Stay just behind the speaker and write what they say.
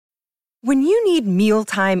When you need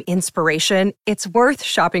mealtime inspiration, it's worth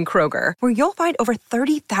shopping Kroger, where you'll find over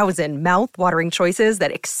 30,000 mouth-watering choices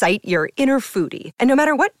that excite your inner foodie. And no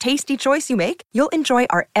matter what tasty choice you make, you'll enjoy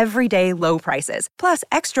our everyday low prices, plus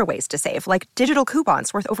extra ways to save, like digital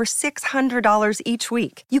coupons worth over $600 each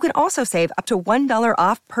week. You can also save up to $1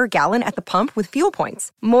 off per gallon at the pump with fuel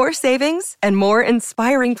points. More savings and more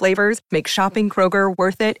inspiring flavors make shopping Kroger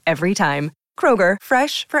worth it every time. Kroger,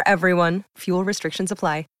 fresh for everyone. Fuel restrictions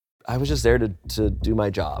apply. I was just there to do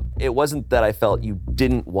my job. It wasn't that I felt you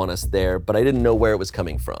didn't want us there, but I didn't know where it was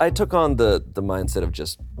coming from. I took on the mindset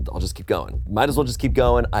of I'll just keep going. Might as well just keep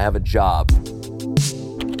going. I have a job.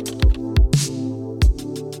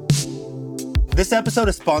 This episode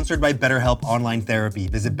is sponsored by BetterHelp Online Therapy.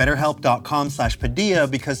 Visit betterhelp.com/Padilla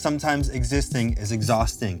because sometimes existing is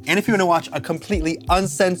exhausting. And if you want to watch a completely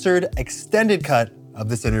uncensored, extended cut of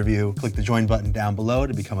this interview, click the join button down below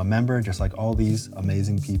to become a member, just like all these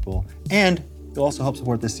amazing people. And you'll also help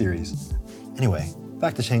support this series. Anyway,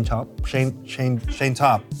 back to Shayne Topp. Shayne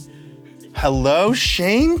Topp. Hello,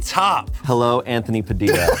 Shayne Topp. Hello, Anthony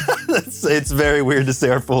Padilla. It's very weird to say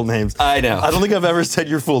our full names. I know. I don't think I've ever said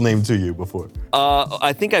your full name to you before.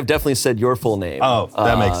 I think I've definitely said your full name. Oh,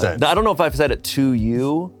 that makes sense. I don't know if I've said it to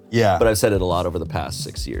you. Yeah. But I've said it a lot over the past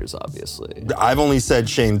 6 years, obviously. I've only said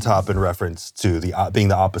Shayne Topp in reference to being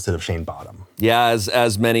the opposite of Shane Bottom. Yeah,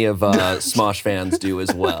 as many of Smosh fans do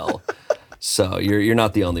as well. So you're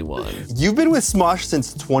not the only one. You've been with Smosh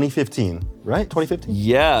since 2015, right? 2015?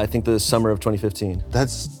 Yeah, I think the summer of 2015.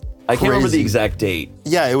 That's I can't remember the crazy. exact date.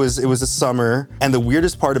 Yeah, it was a summer. And the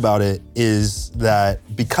weirdest part about it is that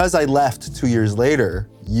because I left 2 years later,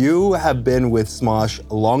 you have been with Smosh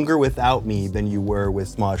longer without me than you were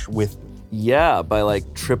with Smosh with me. Yeah, by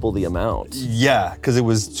like triple the amount. Yeah, because it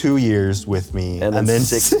was 2 years with me and then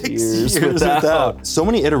 6 years without. So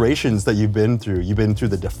many iterations that you've been through. You've been through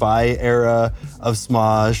the Defy era of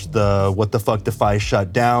Smosh, the what the fuck Defy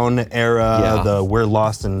shut down era, the we're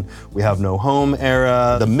lost and we have no home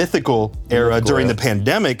era, the mythical era during the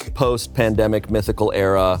pandemic. Post-pandemic mythical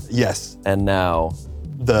era. Yes. And now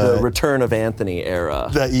the return of Anthony era.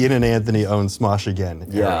 The Ian and Anthony own Smosh again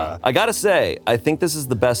era. I gotta say, I think this is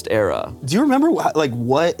the best era. Do you remember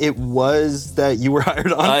what it was that you were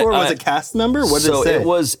hired on for? Was it cast member? What did it say?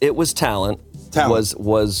 It was talent. Talent.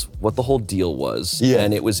 Was what the whole deal was. Yeah.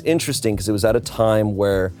 And it was interesting because it was at a time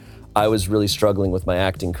where I was really struggling with my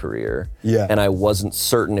acting career. Yeah. And I wasn't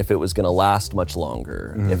certain if it was gonna last much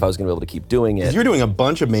longer, if I was gonna be able to keep doing it. You were doing a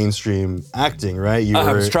bunch of mainstream acting, right?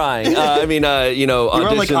 I was trying. Auditions. You were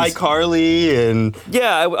on like iCarly and...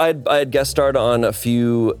 Yeah, I had guest starred on a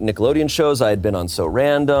few Nickelodeon shows. I had been on So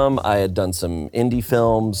Random. I had done some indie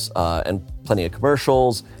films and plenty of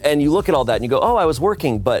commercials. And you look at all that and you go, oh, I was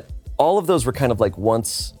working, but all of those were kind of like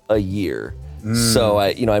once a year. So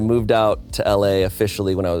I moved out to LA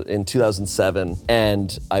officially when I was in 2007,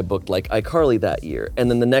 and I booked like iCarly that year.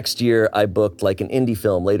 And then the next year I booked like an indie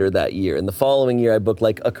film later that year. And the following year I booked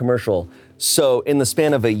like a commercial. So in the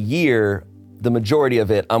span of a year, the majority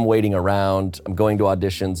of it, I'm waiting around, I'm going to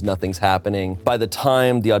auditions, nothing's happening. By the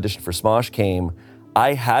time the audition for Smosh came,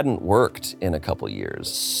 I hadn't worked in a couple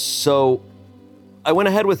years. So I went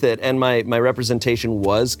ahead with it, and my representation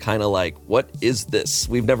was kind of like, what is this?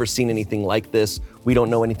 We've never seen anything like this. We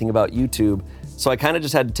don't know anything about YouTube. So I kind of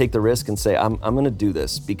just had to take the risk and say, I'm gonna do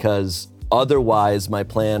this, because otherwise my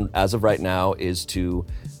plan as of right now is to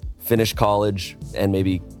finish college and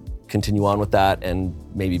maybe continue on with that and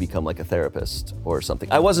maybe become like a therapist or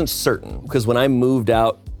something. I wasn't certain, because when I moved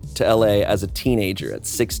out to LA as a teenager at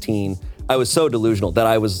 16, I was so delusional that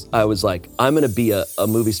I was like, I'm gonna be a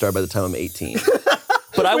movie star by the time I'm 18.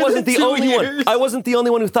 But I wasn't the only one. I wasn't the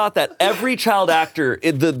only one who thought that. Every child actor,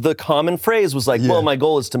 the common phrase was like, well, my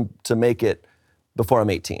goal is to make it before I'm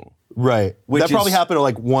 18. Right. That probably happened to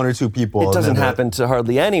like one or two people. It doesn't happen to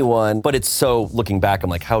hardly anyone, but it's so, looking back, I'm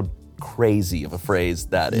like, how crazy of a phrase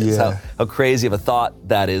that is. Yeah. How crazy of a thought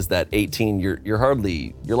that is, that 18, your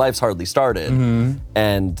life's hardly started.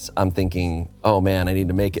 And I'm thinking, oh man, I need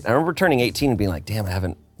to make it. I remember turning 18 and being like, damn, I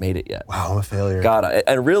haven't made it yet. Wow, I'm a failure. God,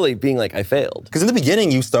 and really being like, I failed. Because in the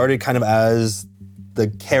beginning, you started kind of as the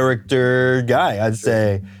character guy, I'd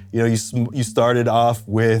say. You know, you started off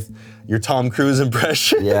with your Tom Cruise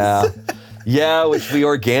impression. Yeah, which we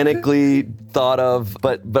organically thought of,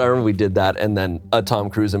 but I remember we did that, and then a Tom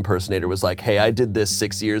Cruise impersonator was like, hey, I did this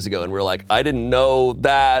 6 years ago, and we're like, I didn't know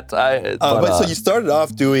that. But so you started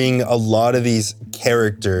off doing a lot of these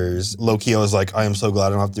characters. Low-key, I was like, I am so glad I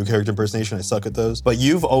don't have to do character impersonation. I suck at those. But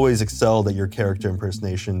you've always excelled at your character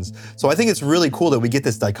impersonations. So I think it's really cool that we get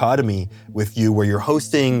this dichotomy with you where you're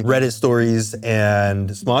hosting Reddit stories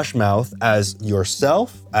and Smosh Mouth as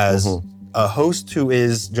yourself, as a host who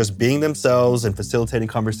is just being themselves and facilitating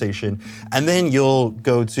conversation. And then you'll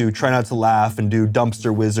go to Try Not to Laugh and do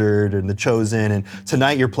Dumpster Wizard and The Chosen. And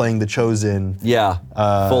tonight you're playing The Chosen. Yeah,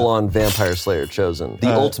 full-on Vampire Slayer Chosen.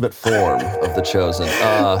 The ultimate form of The Chosen.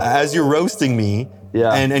 As you're roasting me,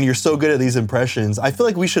 and you're so good at these impressions, I feel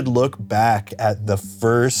like we should look back at the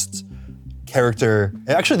first character.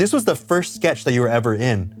 Actually, this was the first sketch that you were ever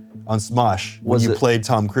in on Smosh when you played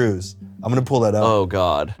Tom Cruise. I'm gonna pull that up. Oh,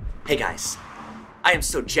 God. Hey guys, I am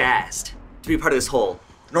so jazzed to be part of this whole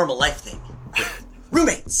normal life thing.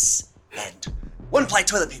 Roommates, and one-ply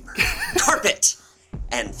toilet paper, carpet,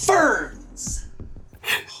 and ferns.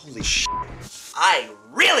 Holy shit. I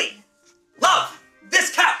really love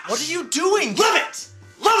this couch. What are you doing? Love it.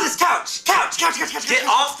 Love this couch. Couch. Get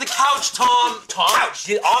off the couch, Tom. Couch.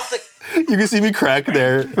 Get off the... You can see me crack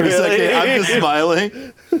there for a second. I'm just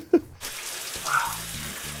smiling.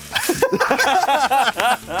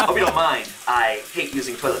 Hope you don't mind. I hate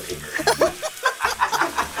using toilet paper.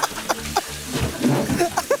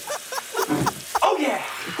 Oh yeah!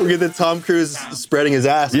 We get the Tom Cruise spreading his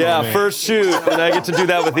ass. Yeah, moment. first shoot, and I get to do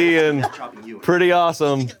that with Ian. Pretty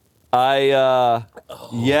awesome. Man. I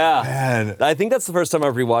think that's the first time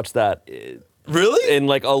I've rewatched that. Really? In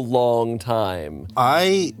like a long time.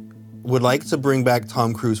 I would like to bring back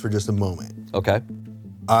Tom Cruise for just a moment. Okay.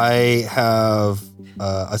 I have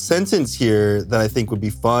a sentence here that I think would be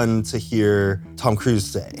fun to hear Tom Cruise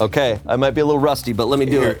say. Okay, I might be a little rusty, but let me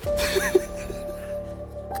do it.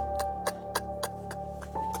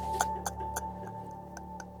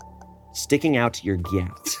 Sticking out your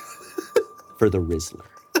gat for the Rizzler.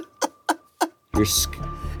 You're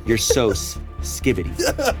so skibbity.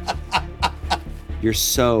 You're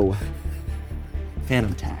so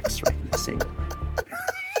Phantom Tax, right? The same.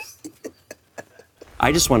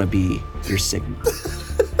 I just want to be your Sigma.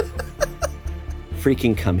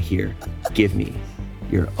 Freaking come here. Give me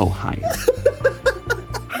your Ohio.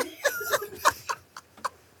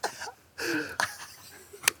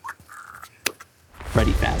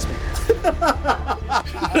 Freddy Fazbear.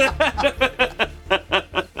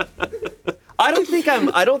 I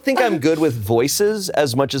don't think I'm good with voices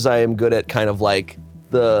as much as I am good at kind of like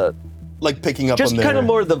the Like picking up just on kind of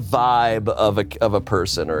more the vibe of a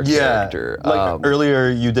person or a character. Like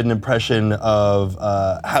earlier you did an impression of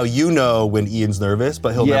how you know when Ian's nervous,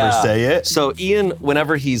 but he'll never say it. So Ian,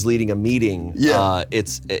 whenever he's leading a meeting, he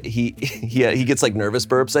gets like nervous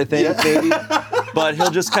burps, I think, maybe. But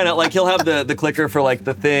he'll just kind of like, he'll have the clicker for like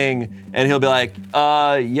the thing, and he'll be like,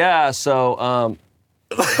 we're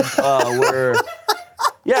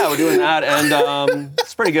doing that, and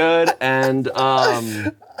it's pretty good, and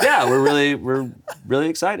we're really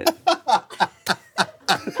excited.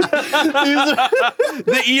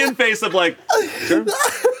 The Ian face of like, sure.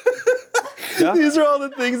 Yeah. These are all the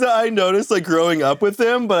things that I noticed like growing up with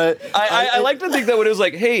him, but I like to think that when it was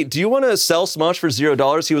like, hey, do you want to sell Smosh for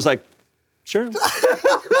 $0? He was like, sure.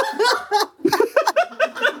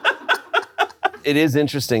 It is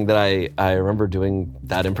interesting that I remember doing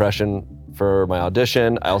that impression for my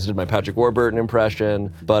audition. I also did my Patrick Warburton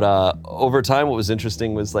impression. But over time, what was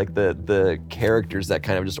interesting was like the characters that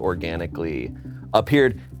kind of just organically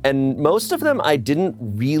appeared. And most of them I didn't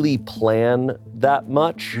really plan that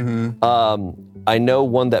much. Mm-hmm. I know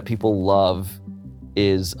one that people love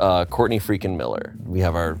is Courtney freaking Miller. We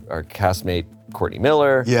have our castmate, Courtney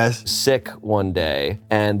Miller, sick one day,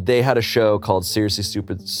 and they had a show called Seriously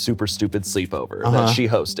Stupid, Super Stupid Sleepover that she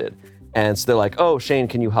hosted. And so they're like, oh, Shayne,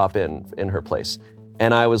 can you hop in her place?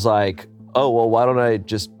 And I was like, oh, well, why don't I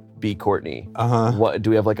just be Courtney? What, do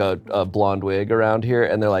we have like a blonde wig around here?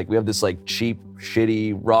 And they're like, we have this like cheap,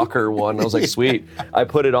 shitty rocker one. I was like, sweet. I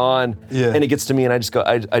put it on, and it gets to me, and I just go,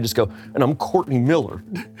 and I'm Courtney Miller.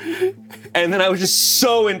 And then I was just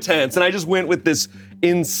so intense, and I just went with this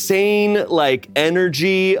insane like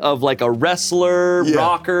energy of like a wrestler,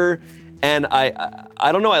 rocker, and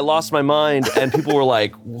I don't know, I lost my mind, and people were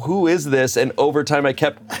like, who is this? And over time I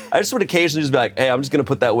just would occasionally just be like, hey, I'm just gonna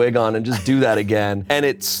put that wig on and just do that again. And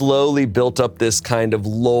it slowly built up this kind of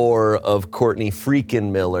lore of Courtney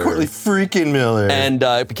freaking Miller. Courtney freaking Miller. And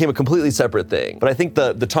it became a completely separate thing. But I think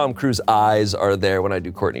the Tom Cruise eyes are there when I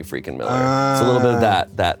do Courtney freaking Miller. It's a little bit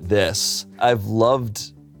of this. I've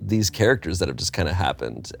loved these characters that have just kind of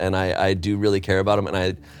happened, and I do really care about them,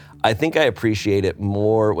 and I think I appreciate it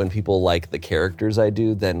more when people like the characters I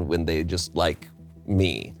do than when they just like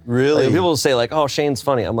me. Really? Like, people will say like, oh, Shayne's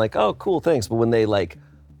funny. I'm like, oh, cool, thanks. But when they like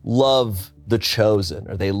love The Chosen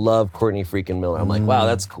or they love Courtney freaking Miller, I'm like, wow,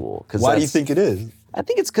 that's cool. Why do you think it is? I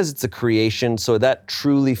think it's because it's a creation, so that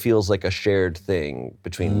truly feels like a shared thing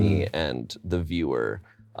between me and the viewer.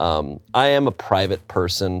 I am a private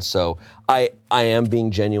person, so I am being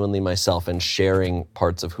genuinely myself and sharing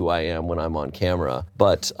parts of who I am when I'm on camera.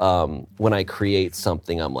 But when I create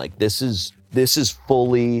something, I'm like, this is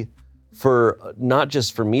fully for not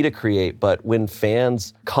just for me to create, but when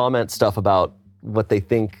fans comment stuff about what they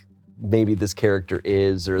think maybe this character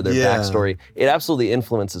is or their backstory, it absolutely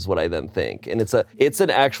influences what I then think. And it's an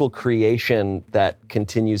actual creation that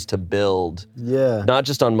continues to build, not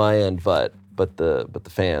just on my end, but the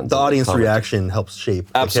fans. The audience reaction helps shape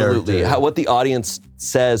absolutely the character. what the audience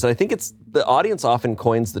says. And I think it's the audience often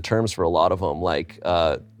coins the terms for a lot of them. Like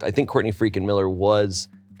I think Courtney freaking Miller was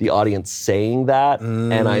the audience saying that,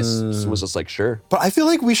 and I was just like, sure. But I feel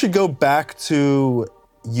like we should go back to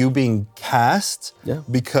you being cast,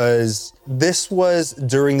 because this was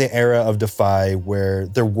during the era of Defy where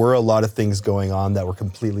there were a lot of things going on that were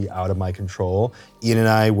completely out of my control. Ian and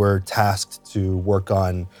I were tasked to work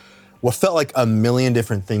on what felt like a million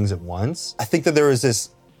different things at once. I think that there was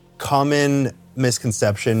this common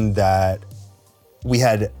misconception that we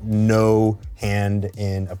had no hand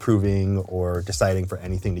in approving or deciding for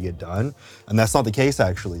anything to get done. And that's not the case,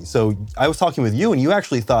 actually. So I was talking with you, and you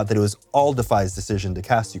actually thought that it was all Defy's decision to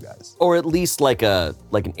cast you guys. Or at least like an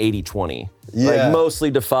 80-20. Yeah. Like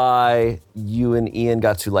mostly Defy, you and Ian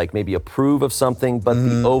got to like maybe approve of something, but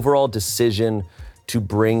the overall decision to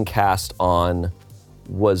bring cast on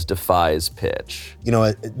was Defy's pitch. You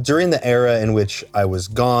know, during the era in which I was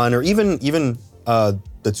gone, or even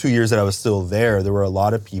the 2 years that I was still there were a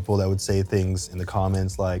lot of people that would say things in the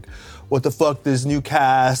comments like, what the fuck, this new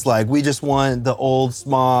cast? Like, we just want the old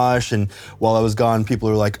Smosh. And while I was gone, people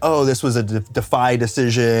were like, oh, this was a Defy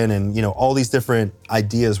decision. And, you know, all these different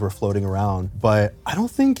ideas were floating around. But I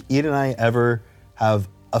don't think Ian and I ever have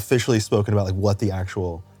officially spoken about like what the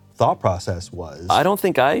actual thought process was. I don't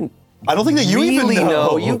think that you really even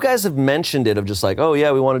know. You guys have mentioned it of just like, oh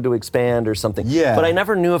yeah, we wanted to expand or something. Yeah. But I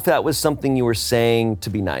never knew if that was something you were saying to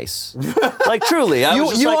be nice. Like truly, I was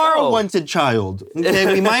just you like, are oh. a wanted child.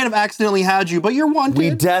 Okay, we might have accidentally had you, but you're wanted. We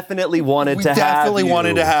definitely wanted to have you. We definitely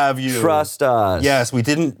wanted to have you. Trust us. Yes, we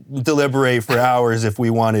didn't deliberate for hours if we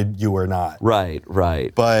wanted you or not. Right.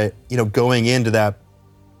 But, you know, going into that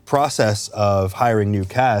process of hiring new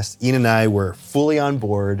cast, Ian and I were fully on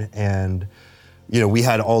board, and you know, we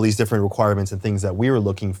had all these different requirements and things that we were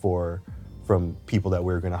looking for from people that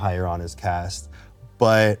we were going to hire on as cast.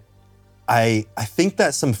 But I think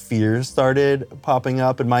that some fears started popping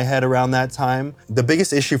up in my head around that time. The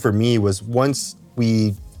biggest issue for me was once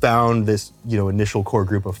we found this, you know, initial core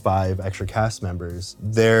group of 5 extra cast members,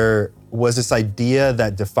 there was this idea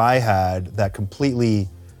that Defy had that completely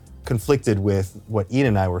conflicted with what Ian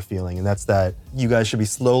and I were feeling, and that's that you guys should be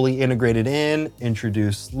slowly integrated in,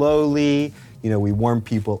 introduced slowly. You know, we warm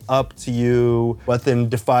people up to you. But then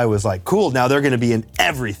Defy was like, cool, now they're gonna be in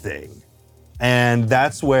everything. And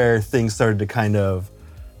that's where things started to kind of,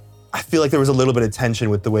 I feel like there was a little bit of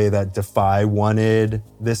tension with the way that Defy wanted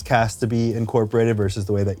this cast to be incorporated versus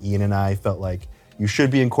the way that Ian and I felt like you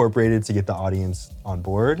should be incorporated to get the audience on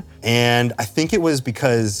board. And I think it was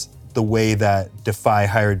because the way that Defy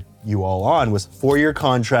hired you all on was 4-year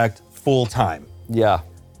contract, full time. Yeah.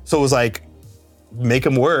 So it was like, make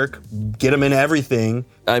them work, get them in everything.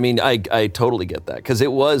 I mean, I totally get that because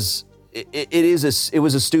it was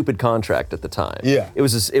a stupid contract at the time. Yeah. It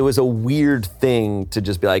was a weird thing to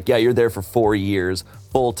just be like, yeah, you're there for 4 years,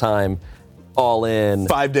 full time, all in.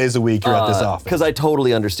 5 days a week you're at this office. Because I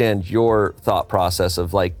totally understand your thought process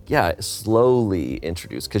of like, yeah, slowly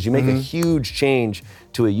introduce, because you make a huge change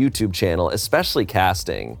to a YouTube channel, especially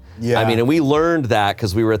casting. Yeah. I mean, and we learned that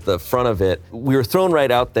because we were at the front of it. We were thrown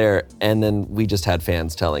right out there, and then we just had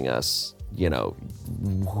fans telling us, you know,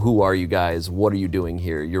 who are you guys? What are you doing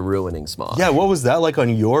here? You're ruining Smosh. Yeah, what was that like on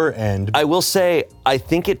your end? I will say, I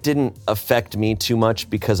think it didn't affect me too much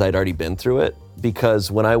because I'd already been through it. Because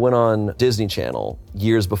when I went on Disney Channel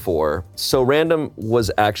years before, So Random was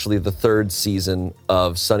actually the 3rd season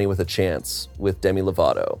of Sunny with a Chance with Demi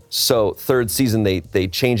Lovato. So 3rd season, they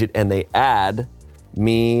change it and they add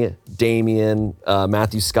me, Damien,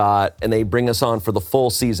 Matthew Scott, and they bring us on for the full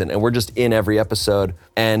season. And we're just in every episode.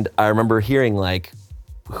 And I remember hearing like,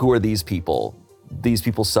 who are these people? These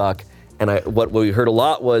people suck. And what we heard a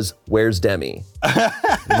lot was, where's Demi?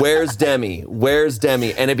 Where's Demi? Where's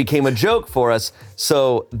Demi? And it became a joke for us.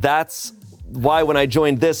 So that's why when I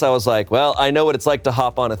joined this, I was like, well, I know what it's like to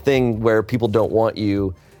hop on a thing where people don't want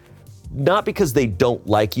you, not because they don't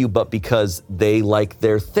like you, but because they like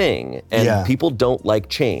their thing. And people don't like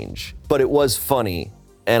change. But it was funny.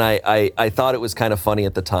 And I thought it was kind of funny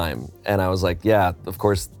at the time. And I was like, yeah, of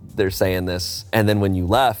course they're saying this. And then when you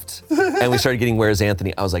left and we started getting Where's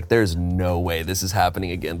Anthony, I was like, there's no way this is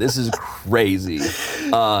happening again. This is crazy.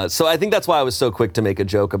 So I think that's why I was so quick to make a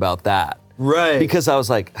joke about that. Right. Because I was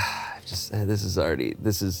like,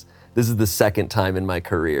 this is the second time in my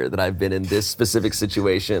career that I've been in this specific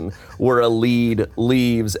situation where a lead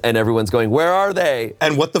leaves and everyone's going, where are they?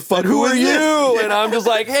 And what the fuck, who are you? And I'm just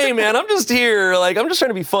like, hey man, I'm just here. Like, I'm just trying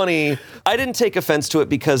to be funny. I didn't take offense to it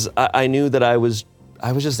because I knew that I was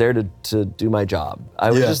just there to do my job.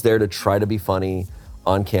 I was just there to try to be funny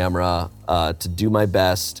on camera, to do my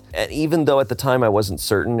best. And even though at the time I wasn't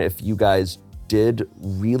certain if you guys did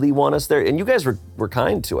really want us there, and you guys were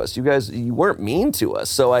kind to us. You weren't mean to us.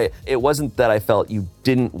 So it wasn't that I felt you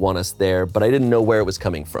didn't want us there, but I didn't know where it was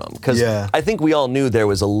coming from. Because I think we all knew there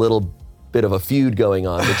was a little bit of a feud going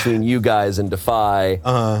on between you guys and Defy,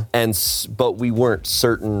 but we weren't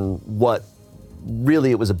certain what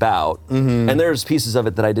really it was about. And there's pieces of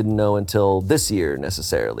it that I didn't know until this year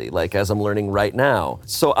necessarily, like as I'm learning right now.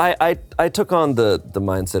 So I took on the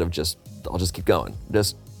mindset of I'll just keep going.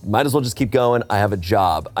 Might as well just keep going. I have a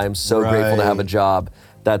job. I'm so grateful to have a job.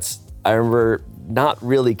 I remember not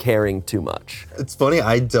really caring too much. It's funny,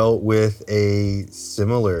 I dealt with a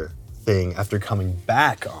similar thing after coming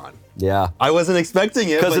back on. Yeah. I wasn't expecting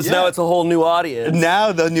it. Because now it's a whole new audience.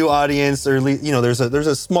 Now the new audience, or at least, there's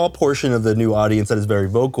a small portion of the new audience that is very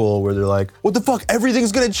vocal where they're like, what the fuck,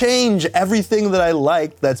 everything's gonna change. Everything that I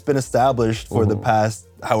liked that's been established for the past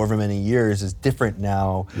however many years is different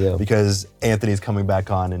now because Anthony's coming back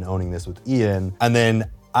on and owning this with Ian. And then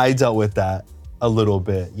I dealt with that a little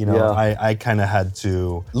bit, I kind of had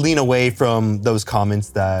to lean away from those comments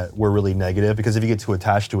that were really negative, because if you get too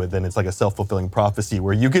attached to it, then it's like a self-fulfilling prophecy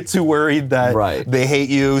where you get too worried that they hate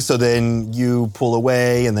you, so then you pull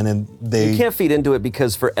away, and then you can't feed into it,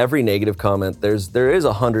 because for every negative comment, there is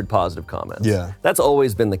 100 positive comments. Yeah. That's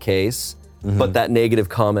always been the case, but that negative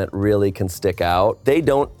comment really can stick out. They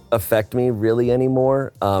don't affect me really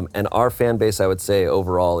anymore, and our fan base, I would say,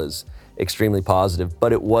 overall is extremely positive,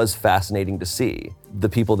 but it was fascinating to see the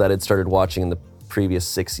people that had started watching in the previous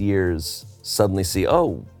 6 years suddenly see,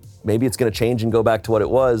 oh, maybe it's gonna change and go back to what it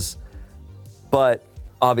was. But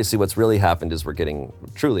obviously what's really happened is we're getting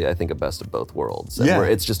truly, I think, a best of both worlds. And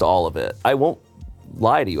it's just all of it. I won't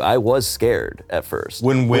lie to you, I was scared at first.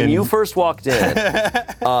 When you first walked in,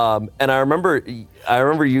 and I remember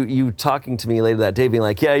you talking to me later that day being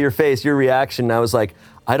like, yeah, your face, your reaction, and I was like,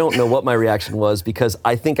 I don't know what my reaction was, because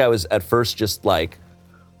I think I was at first just like,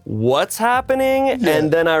 what's happening? Yeah.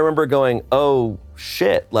 And then I remember going, oh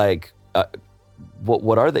shit, like,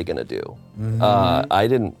 what are they gonna do? I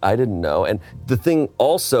didn't know. And the thing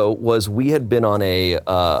also was we had been on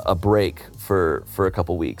a break for a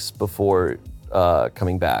couple weeks before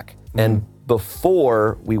coming back. And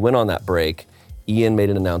before we went on that break, Ian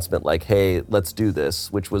made an announcement like, hey, let's do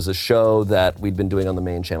this, which was a show that we'd been doing on the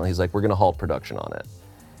main channel. He's like, we're gonna halt production on it.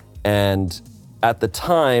 And at the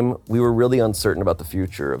time, we were really uncertain about the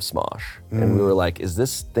future of Smosh. And we were like, is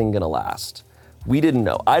this thing gonna last? We didn't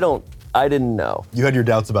know. I didn't know. You had your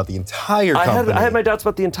doubts about the entire company. I had my doubts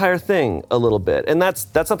about the entire thing a little bit. And that's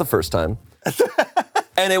not the first time.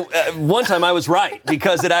 And one time I was right,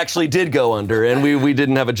 because it actually did go under and we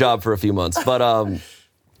didn't have a job for a few months. But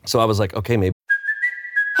so I was like, okay, maybe.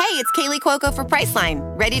 Hey, it's Kaylee Cuoco for Priceline.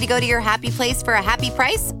 Ready to go to your happy place for a happy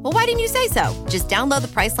price? Well, why didn't you say so? Just download the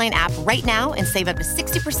Priceline app right now and save up to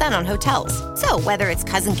 60% on hotels. So whether it's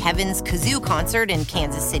Cousin Kevin's Kazoo Concert in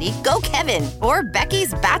Kansas City, go Kevin, or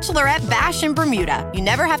Becky's Bachelorette Bash in Bermuda, you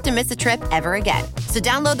never have to miss a trip ever again. So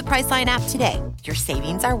download the Priceline app today. Your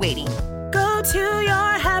savings are waiting. Go to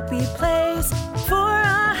your happy place for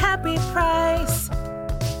a happy price.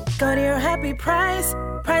 Go to your happy price,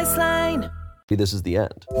 Priceline. This is the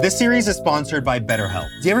end. This series is sponsored by BetterHelp.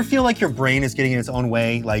 Do you ever feel like your brain is getting in its own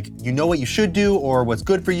way? Like, you know what you should do or what's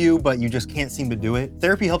good for you, but you just can't seem to do it?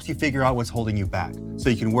 Therapy helps you figure out what's holding you back, so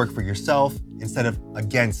you can work for yourself instead of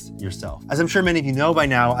against yourself. As I'm sure many of you know by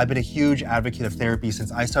now, I've been a huge advocate of therapy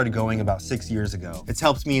since I started going about 6 years ago. It's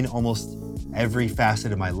helped me in almost every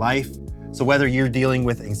facet of my life. So whether you're dealing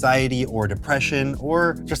with anxiety or depression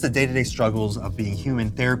or just the day-to-day struggles of being human,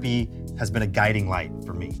 therapy has been a guiding light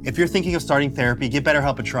for me. If you're thinking of starting therapy, give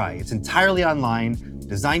BetterHelp a try. It's entirely online,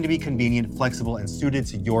 designed to be convenient, flexible, and suited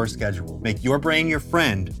to your schedule. Make your brain your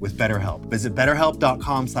friend with BetterHelp. Visit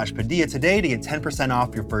BetterHelp.com/Padilla today to get 10%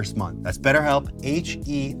 off your first month. That's BetterHelp,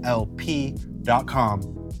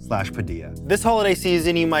 HELP.com/Padilla. Factor.com/Padilla. This holiday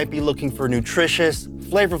season, you might be looking for nutritious,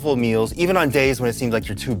 flavorful meals, even on days when it seems like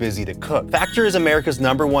you're too busy to cook. Factor is America's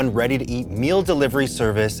 #1 ready-to-eat meal delivery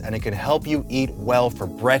service, and it can help you eat well for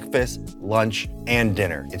breakfast, lunch, and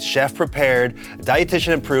dinner. It's chef prepared,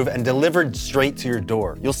 dietitian approved, and delivered straight to your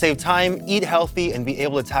door. You'll save time, eat healthy, and be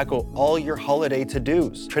able to tackle all your holiday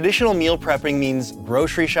to-dos. Traditional meal prepping means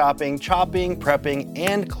grocery shopping, chopping, prepping,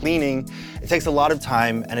 and cleaning. It takes a lot of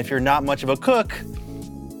time, and if you're not much of a cook,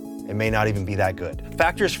 it may not even be that good.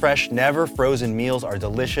 Factor's fresh, never frozen meals are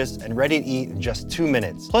delicious and ready to eat in just 2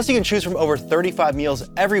 minutes. Plus, you can choose from over 35 meals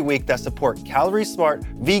every week that support calorie-smart,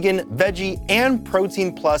 vegan, veggie, and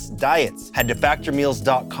protein plus diets. Head to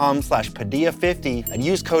factormeals.com/Padilla50 and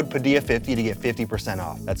use code Padilla50 to get 50%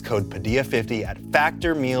 off. That's code Padilla50 at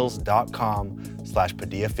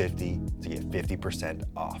factormeals.com/Padilla50 to get 50%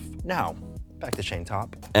 off. Now, back to Shayne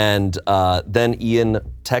Topp. And then Ian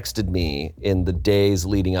texted me in the days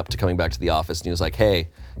leading up to coming back to the office, and he was like, hey,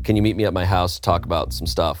 can you meet me at my house to talk about some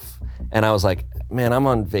stuff? And I was like, man, I'm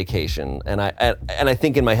on vacation. And I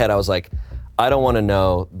think in my head, I was like, I don't want to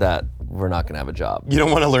know that we're not going to have a job. You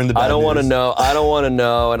don't want to learn the bad I don't news. want to know. I don't want to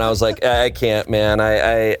know. And I was like, I can't, man.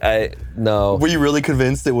 I no. Were you really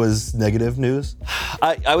convinced it was negative news?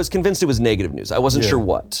 I was convinced it was negative news. I wasn't sure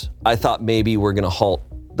what. I thought maybe we're going to halt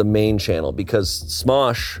the main channel because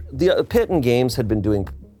Smosh, the Pit and Games had been doing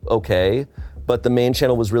okay, but the main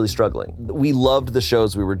channel was really struggling. We loved the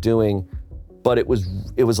shows we were doing, but it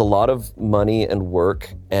was a lot of money and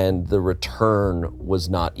work, and the return was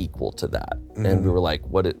not equal to that. Mm-hmm. And we were like,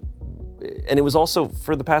 and it was also,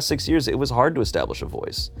 for the past 6 years, it was hard to establish a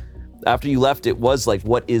voice. After you left, it was like,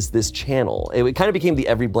 what is this channel? It kind of became the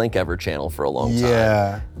Every Blank Ever channel for a long time.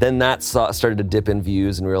 Yeah. Then that started to dip in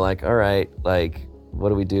views, and we were like, all right, like, what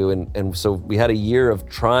do we do? And so we had a year of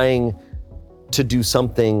trying to do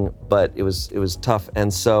something, but it was tough.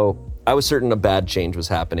 And so I was certain a bad change was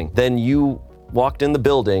happening. Then you walked in the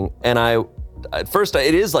building, and at first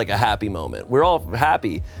it is like a happy moment. We're all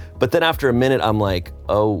happy. But then after a minute, I'm like,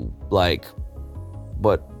 oh, like,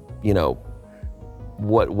 what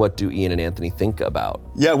do Ian and Anthony think about?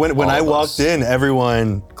 Yeah, when I walked in,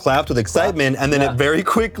 everyone clapped with excitement. And then it very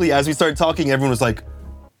quickly, as we started talking, everyone was like,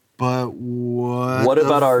 but what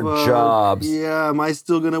about our jobs? Yeah, am I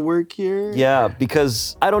still gonna work here? Yeah,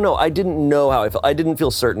 because I don't know. I didn't know how I felt. I didn't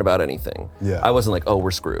feel certain about anything. Yeah. I wasn't like, oh,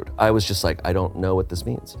 we're screwed. I was just like, I don't know what this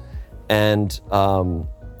means. And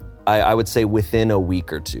I would say within a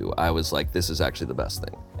week or two, I was like, this is actually the best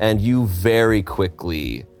thing. And you very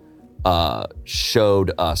quickly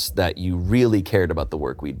showed us that you really cared about the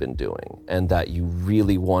work we'd been doing, and that you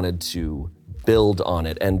really wanted to build on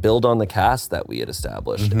it and build on the cast that we had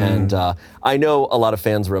established. Mm-hmm. And I know a lot of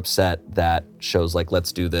fans were upset that shows like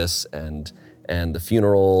Let's Do This and The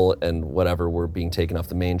Funeral and whatever were being taken off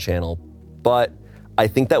the main channel. But I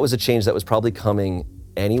think that was a change that was probably coming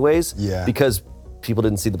anyways, because people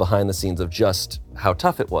didn't see the behind the scenes of just how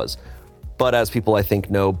tough it was. But as people I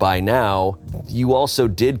think know by now, you also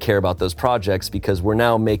did care about those projects, because we're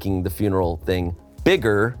now making the Funeral thing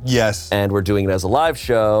bigger. Yes. And we're doing it as a live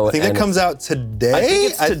show. I think that comes out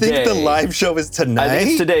today. I think the live show is tonight. I think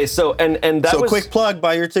it's today. So So quick plug,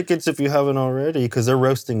 buy your tickets if you haven't already, because they're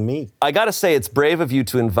roasting me. I gotta say, it's brave of you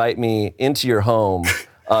to invite me into your home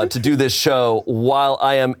to do this show while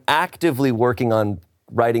I am actively working on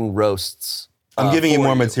writing roasts. I'm giving you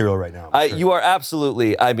more material right now. Sure. You are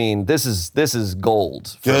absolutely, I mean, this is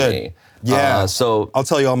gold for me. Yeah. So I'll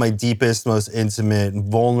tell you all my deepest, most intimate,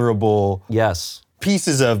 vulnerable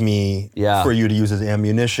pieces of me for you to use as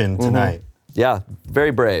ammunition tonight. Mm-hmm. Yeah,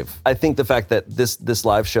 very brave. I think the fact that this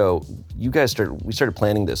live show, we started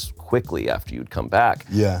planning this quickly after you'd come back.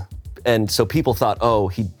 Yeah. And so people thought,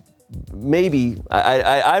 oh,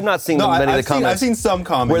 I'm not seeing many of the comments. I've seen some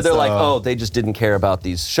comments where they're like, oh, they just didn't care about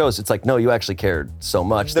these shows. It's like, no, you actually cared so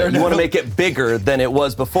much that you want to make it bigger than it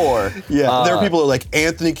was before. Yeah, there are people who are like,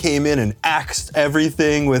 Anthony came in and axed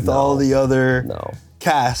everything with all the other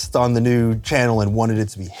cast on the new channel and wanted it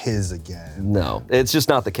to be his again. No, it's just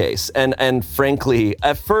not the case. And frankly,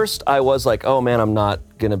 at first I was like, oh man, I'm not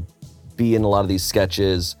gonna be in a lot of these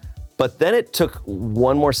sketches. But then it took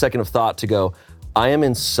one more second of thought to go, I am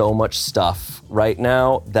in so much stuff right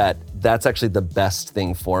now that's actually the best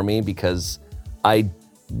thing for me, because I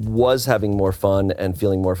was having more fun and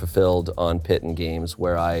feeling more fulfilled on Pit and Games,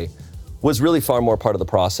 where I was really far more part of the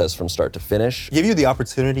process from start to finish. Give you the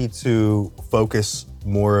opportunity to focus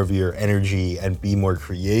more of your energy and be more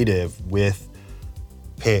creative with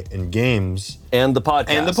Pit and Games. And the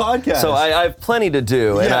podcast. So I have plenty to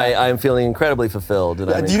do, and I'm feeling incredibly fulfilled.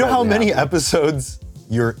 And do you know how many episodes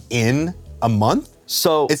you're in a month?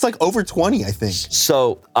 So It's like over 20, I think.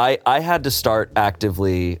 So I had to start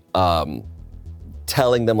actively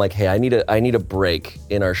telling them like, hey, I need a break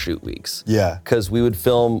in our shoot weeks. Yeah. Because we would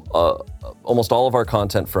film almost all of our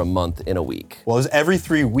content for a month in a week. Well, it was every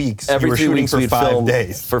 3 weeks. Every you were 3 shooting weeks for we'd 5 film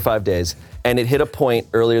days. For 5 days. And it hit a point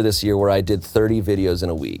earlier this year where I did 30 videos in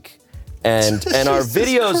a week. And our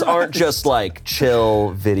videos aren't just like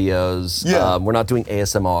chill videos. Yeah. We're not doing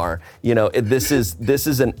ASMR. You know, this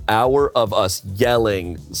is an hour of us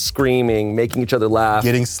yelling, screaming, making each other laugh.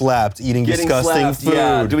 Getting slapped, eating disgusting slapped, food.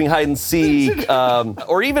 yeah, doing hide and seek,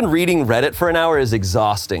 or even reading Reddit for an hour is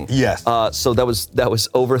exhausting. Yes. So that was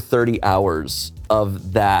over 30 hours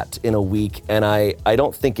of that in a week, and I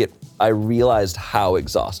don't think I realized how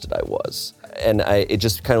exhausted I was, and it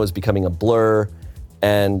just kind of was becoming a blur.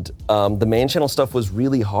 And the main channel stuff was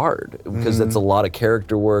really hard because it's a lot of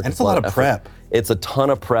character work. And it's a lot of effort. prep. It's a ton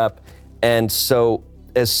of prep. And so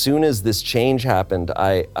as soon as this change happened,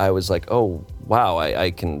 I was like, oh, wow, I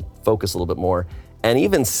can focus a little bit more. And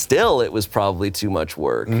even still, it was probably too much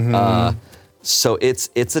work. So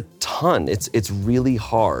it's a ton. It's really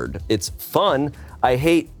hard. It's fun. I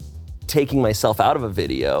hate taking myself out of a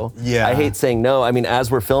video. Yeah. I hate saying no. I mean,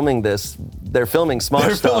 as we're filming this, they're filming Smosh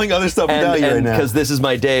They're stuff. filming other stuff without you right now. Because this is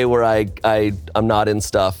my day where I'm not in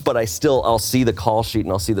stuff, but I'll see the call sheet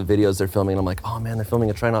and I'll see the videos they're filming and I'm like, oh man, they're filming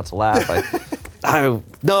a Try Not to Laugh.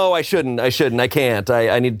 No, I shouldn't. I can't.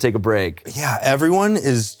 I need to take a break. Yeah, everyone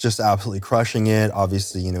is just absolutely crushing it.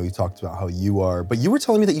 Obviously, you know, you talked about how you are, but you were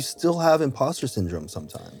telling me that you still have imposter syndrome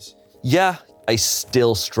sometimes. Yeah, I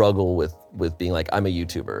still struggle with being like, I'm a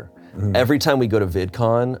YouTuber. Every time we go to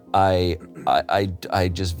VidCon, I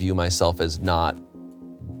just view myself as not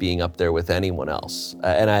being up there with anyone else.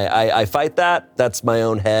 And I fight that. That's my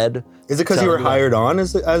own head. Is it because you were hired on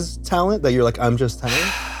as talent that you're like, I'm just talent?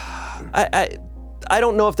 I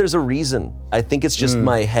don't know if there's a reason. I think it's just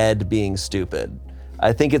my head being stupid.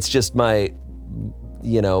 I think it's just my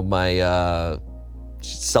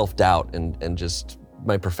self-doubt and just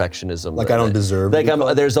my perfectionism. Like I don't deserve like it.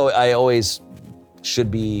 I always should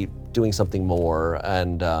be doing something more,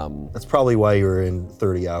 and that's probably why you were in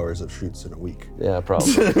 30 hours of shoots in a week. Yeah,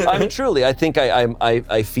 probably. I mean, truly, I think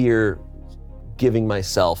I fear giving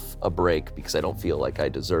myself a break because I don't feel like I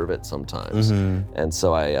deserve it sometimes, and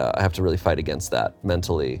so I have to really fight against that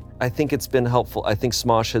mentally. I think it's been helpful. I think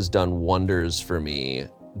Smosh has done wonders for me,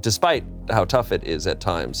 despite how tough it is at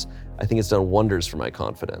times. I think it's done wonders for my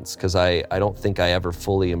confidence because I don't think I ever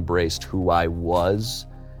fully embraced who I was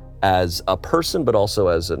as a person, but also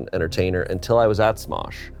as an entertainer until I was at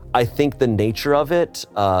Smosh. I think the nature of it,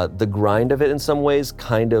 the grind of it in some ways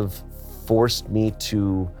kind of forced me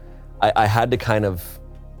to, I had to kind of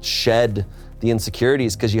shed the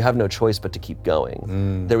insecurities because you have no choice but to keep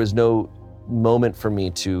going. There was no moment for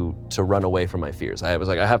me to run away from my fears. I was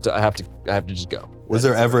like, I have to just go. Was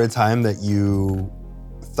there ever a time that you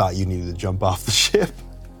thought you needed to jump off the ship?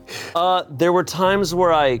 There were times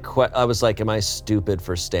where I was like, am I stupid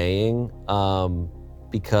for staying?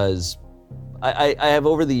 Because I have,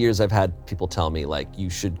 over the years, I've had people tell me like, you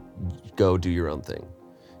should go do your own thing,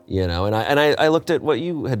 you know? And I looked at what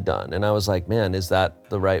you had done and I was like, man, is that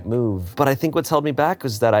the right move? But I think what's held me back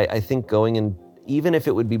was that I think going in, even if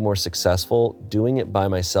it would be more successful, doing it by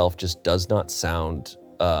myself just does not sound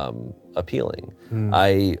appealing.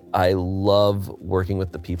 I love working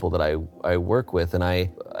with the people that I work with, and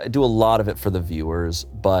I do a lot of it for the viewers,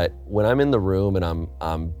 but when I'm in the room and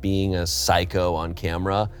I'm being a psycho on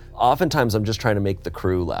camera, oftentimes I'm just trying to make the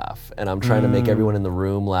crew laugh, and I'm trying to make everyone in the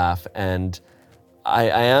room laugh, and I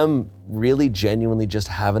am really genuinely just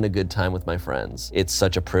having a good time with my friends. It's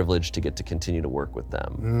such a privilege to get to continue to work with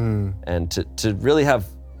them, and to really have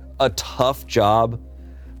a tough job,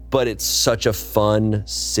 but it's such a fun,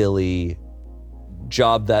 silly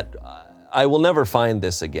job that I will never find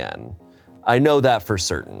this again. I know that for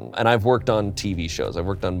certain. And I've worked on TV shows, I've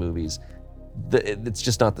worked on movies. It's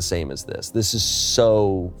just not the same as this. This is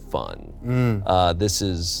so fun.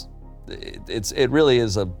 It really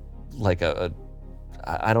is I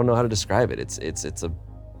don't know how to describe it. It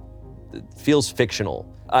feels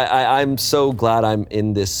fictional. I'm so glad I'm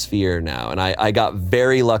in this sphere now, and I got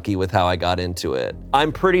very lucky with how I got into it.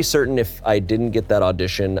 I'm pretty certain if I didn't get that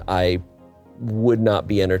audition, I would not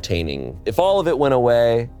be entertaining. If all of it went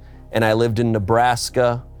away and I lived in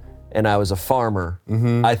Nebraska and I was a farmer,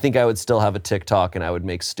 I think I would still have a TikTok and I would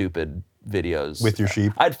make stupid videos. With your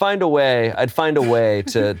sheep? I'd find a way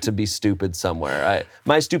to be stupid somewhere.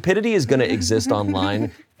 My stupidity is gonna exist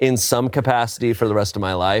online in some capacity for the rest of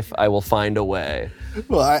my life, I will find a way.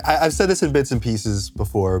 Well, I've said this in bits and pieces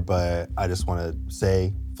before, but I just want to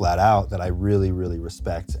say flat out that I really, really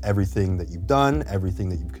respect everything that you've done, everything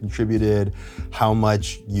that you've contributed, how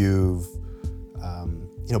much you've,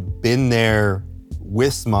 been there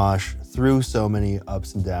with Smosh through so many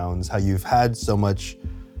ups and downs, how you've had so much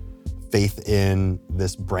faith in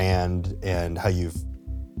this brand and how you've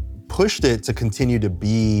pushed it to continue to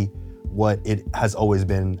be what it has always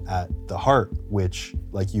been at the heart, which,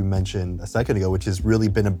 like you mentioned a second ago, which has really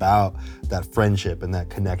been about that friendship and that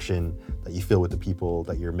connection that you feel with the people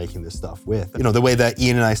that you're making this stuff with. You know, the way that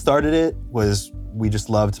Ian and I started it was we just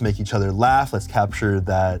love to make each other laugh. Let's capture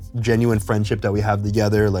that genuine friendship that we have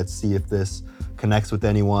together. Let's see if this connects with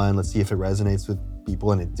anyone. Let's see if it resonates with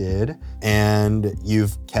people, and it did. And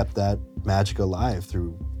you've kept that magic alive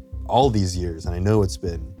through all these years. And I know it's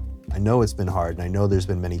been hard, and I know there's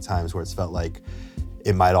been many times where it's felt like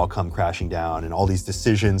it might all come crashing down, and all these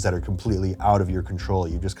decisions that are completely out of your control.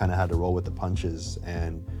 You just kind of had to roll with the punches,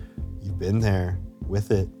 and you've been there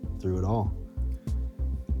with it through it all.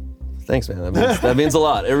 Thanks, man. That means a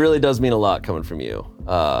lot. It really does mean a lot coming from you.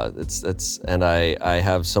 And I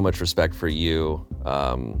have so much respect for you.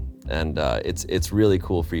 And it's really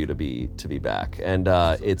cool for you to be back. And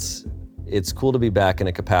it's cool to be back in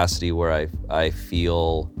a capacity where I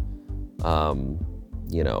feel,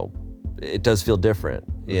 it does feel different,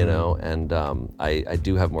 and I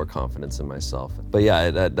do have more confidence in myself. But yeah,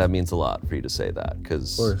 that means a lot for you to say that,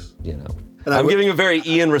 because, I'm giving a very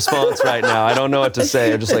Ian response right now. I don't know what to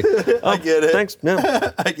say. I'm just like, I get it. Thanks.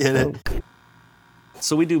 Yeah. I get it.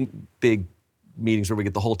 So we do big meetings where we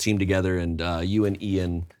get the whole team together, and you and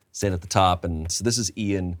Ian stand at the top. And so this is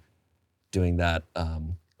Ian doing that.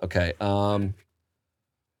 Okay.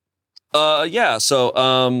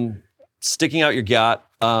 So sticking out your gat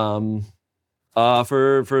for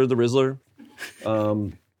the Rizzler.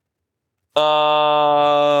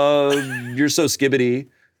 You're so skibbity.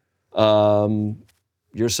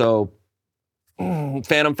 You're so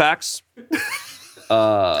Phantom Facts.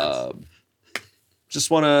 Just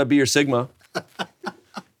want to be your Sigma.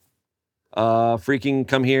 Freaking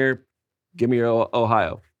come here. Give me your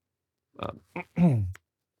Ohio.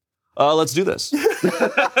 Let's do this.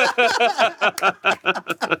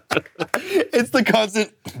 It's the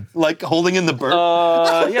constant, holding in the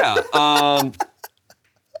burp. Yeah.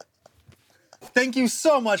 Thank you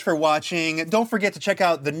so much for watching. Don't forget to check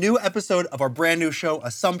out the new episode of our brand new show,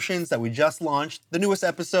 Assumptions, that we just launched. The newest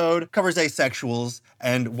episode covers asexuals.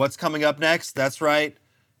 And what's coming up next? That's right,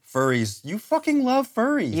 furries. You fucking love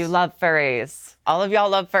furries. You love furries. All of y'all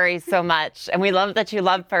love furries so much. And we love that you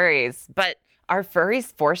love furries. But are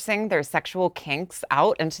furries forcing their sexual kinks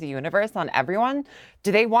out into the universe on everyone?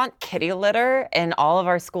 Do they want kitty litter in all of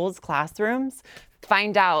our schools' classrooms?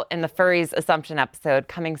 Find out in the Furries Assumption episode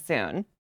coming soon.